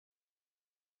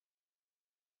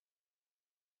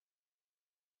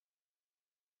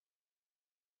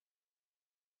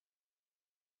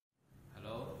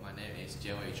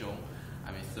Jianwei Zhong.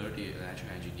 I'm in third year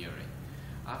electrical engineering.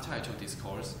 After I took this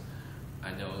course,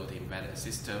 I know the embedded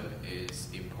system is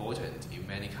important in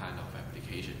many kind of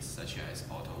applications such as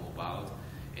automobile,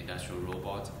 industrial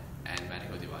robot, and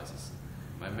medical devices.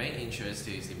 My main interest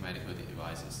is in medical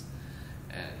devices,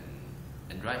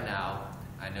 and right now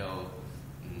I know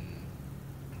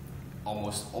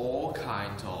almost all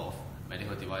kinds of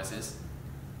medical devices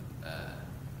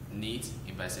need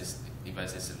embedded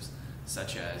systems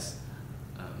such as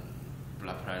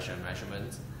blood pressure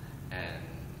measurement and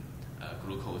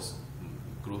glucose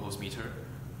meter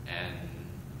and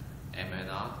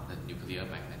MNR, the nuclear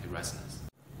magnetic resonance.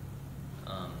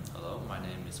 Hello, my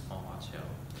name is Kuanghua Qiao.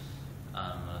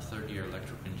 I'm a third-year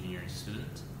electrical engineering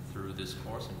student. Through this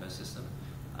course, embedded system,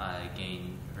 I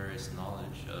gain various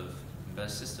knowledge of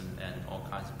embedded system and all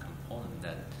kinds of components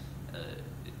that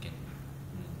it can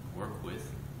work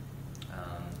with,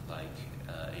 like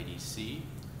ADC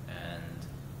and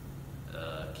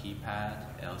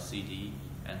keypad, LCD,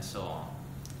 and so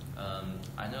on.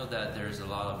 I know that there's a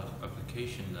lot of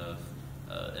application of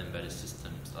embedded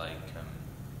systems like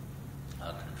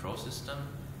control system,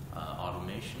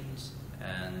 automations,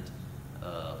 and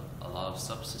a lot of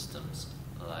subsystems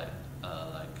like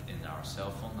in our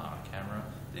cell phone, our camera.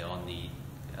 They all need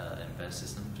embedded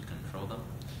system to control them.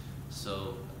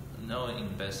 So knowing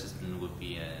embedded system would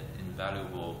be an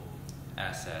invaluable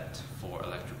asset for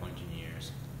electrical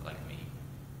engineers like me.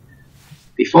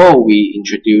 Before we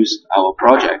introduce our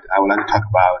project, I would like to talk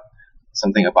about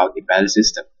something about embedded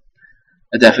system.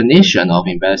 A definition of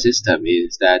embedded system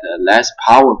is that a less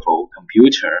powerful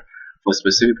computer for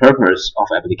specific purpose of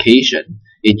application,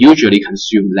 it usually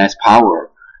consumes less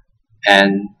power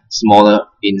and smaller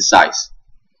in size.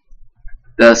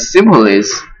 The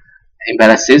simplest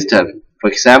embedded system, for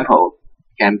example,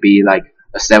 can be like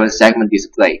a 7-segment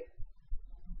display.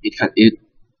 It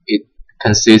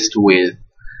consists with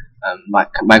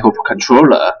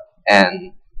microcontroller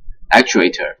and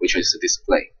actuator, which is the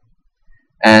display.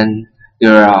 And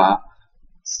there are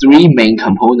 3 main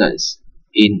components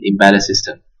in embedded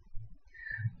system.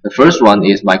 The first one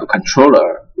is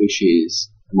microcontroller, which is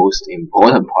the most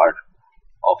important part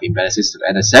of embedded system,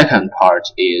 and the second part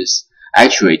is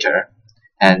actuator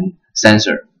and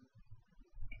sensor.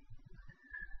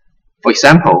 For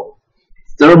example,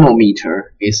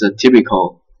 thermometer is a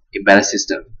typical embedded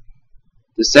system.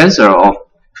 The sensor of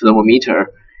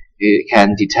thermometer, it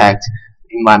can detect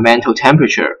environmental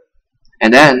temperature,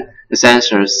 and then the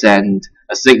sensor sends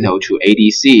a signal to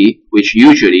ADC, which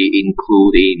usually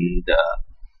include in the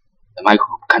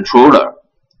microcontroller,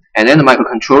 and then the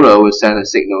microcontroller will send a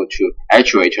signal to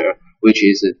actuator, which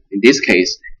is in this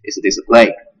case is a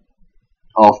display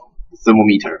of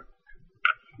thermometer.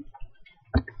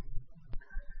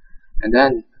 And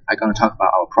then I'm going to talk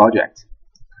about our project.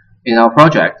 In our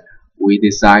project, we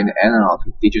designed an analog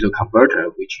to digital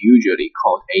converter, which usually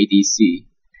called ADC.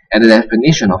 And the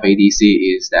definition of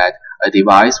ADC is that a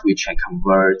device which can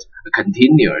convert a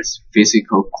continuous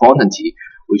physical quantity,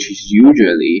 which is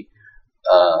usually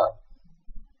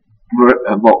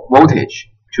voltage,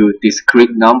 to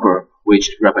discrete number,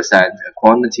 which represent a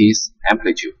quantity's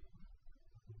amplitude.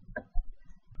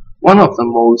 One of the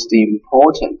most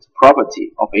important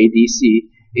property of ADC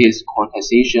is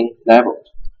quantization level,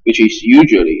 which is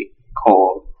usually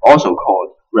also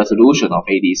called resolution of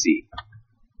ADC.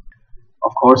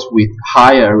 Of course, with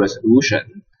higher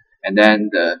resolution, and then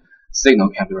the signal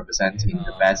can be represented in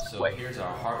the best way. So here's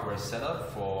our hardware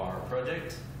setup for our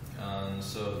project.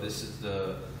 So this is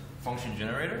the function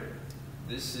generator.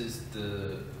 This is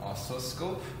the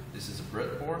oscilloscope. This is a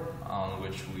breadboard on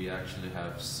which we actually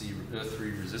have 3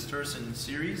 resistors in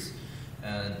series,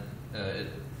 and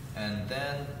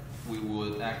then we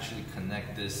would actually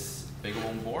connect this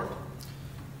BeagleBone board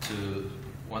to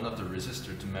one of the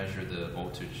resistors to measure the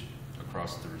voltage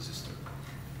across the resistor.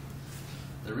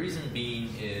 The reason being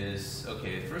is,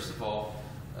 okay, first of all,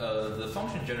 the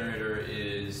function generator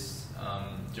is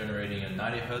generating a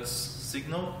 90 Hz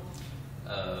signal,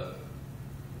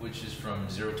 which is from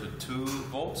 0 to 2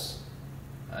 volts.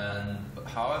 And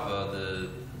however,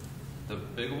 the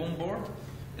BeagleBone board,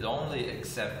 it only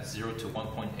accepts 0 to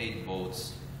 1.8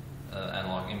 volts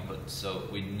analog input. So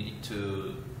we need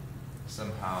to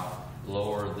somehow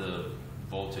lower the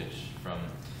voltage from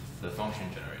the function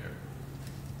generator.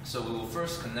 So we will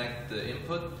first connect the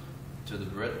input to the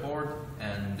breadboard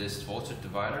and this voltage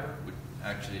divider, which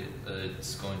actually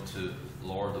it's going to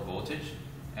lower the voltage,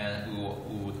 and we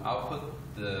would output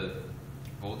the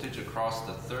voltage across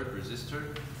the 3rd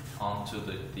resistor onto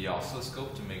the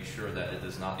oscilloscope to make sure that it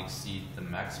does not exceed the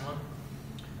maximum.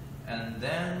 And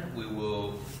then we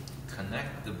will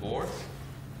connect the board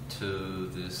to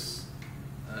this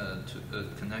to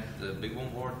connect the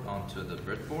BeagleBone board onto the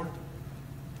breadboard,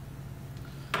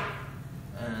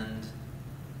 and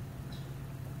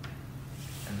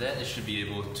then it should be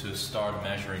able to start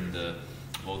measuring the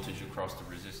voltage across the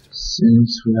resistor.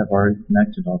 Since we have already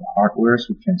connected all the hardwares,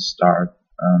 we can start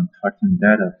collecting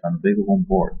data from the BeagleBone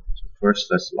board. So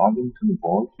first, let's log into the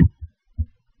board.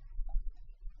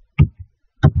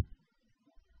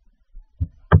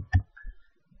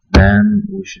 Then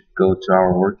we should go to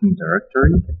our working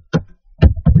directory.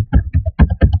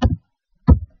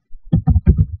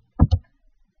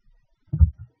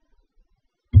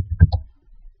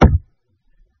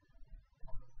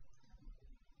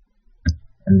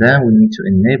 And then we need to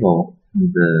enable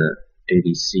the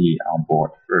ADC on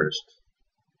board first.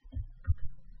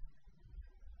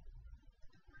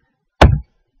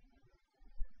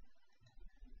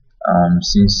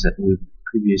 Since we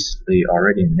previously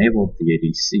already enabled the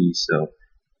ADC, so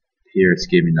here it's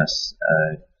giving us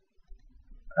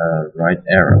a right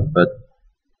error. But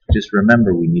just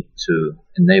remember, we need to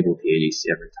enable the ADC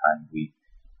every time we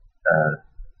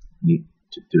need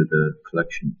to do the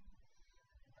collection.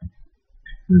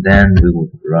 And then we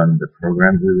will run the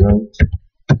program we wrote.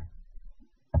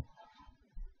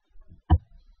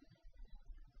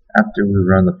 After we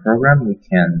run the program, we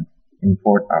can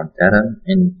import our data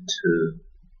into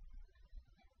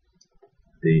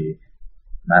the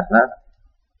MATLAB.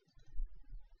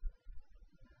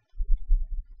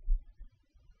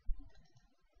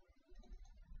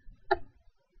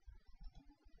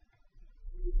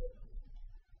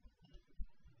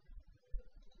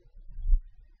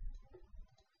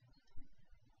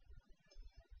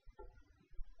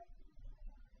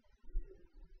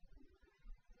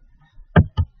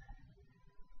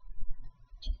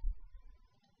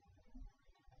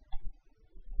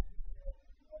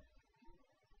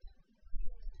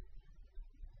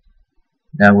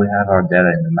 Now we have our data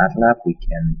in the MATLAB. We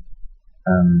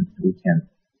can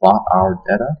plot our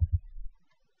data,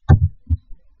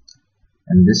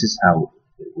 and this is how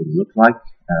it would look like.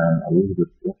 A little bit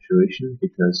of fluctuation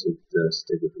because of the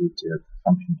stability of the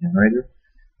function generator,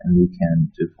 and we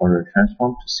can do Fourier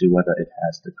transform to see whether it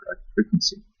has the correct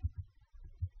frequency.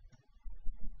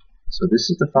 So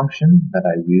this is the function that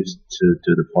I used to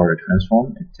do the Fourier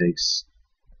transform. It takes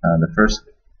the first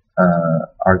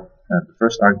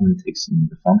argument takes in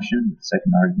the function, the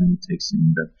second argument takes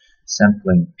in the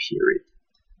sampling period.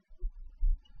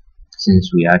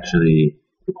 Since we actually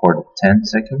recorded 10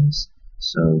 seconds,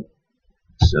 so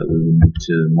we will need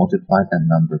to multiply that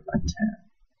number by 10.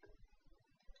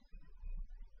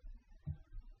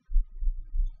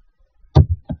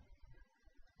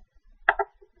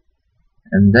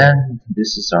 And then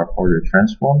this is our Fourier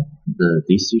transform, the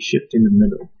DC shift in the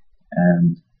middle,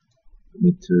 and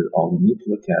all we need to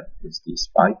look at is these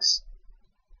spikes.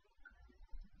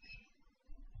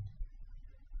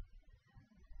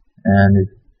 And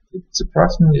it's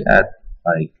approximately at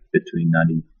like between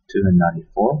 92 and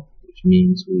 94, which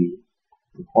means we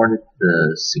recorded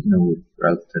the signal with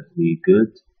relatively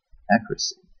good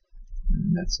accuracy.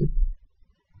 And that's it.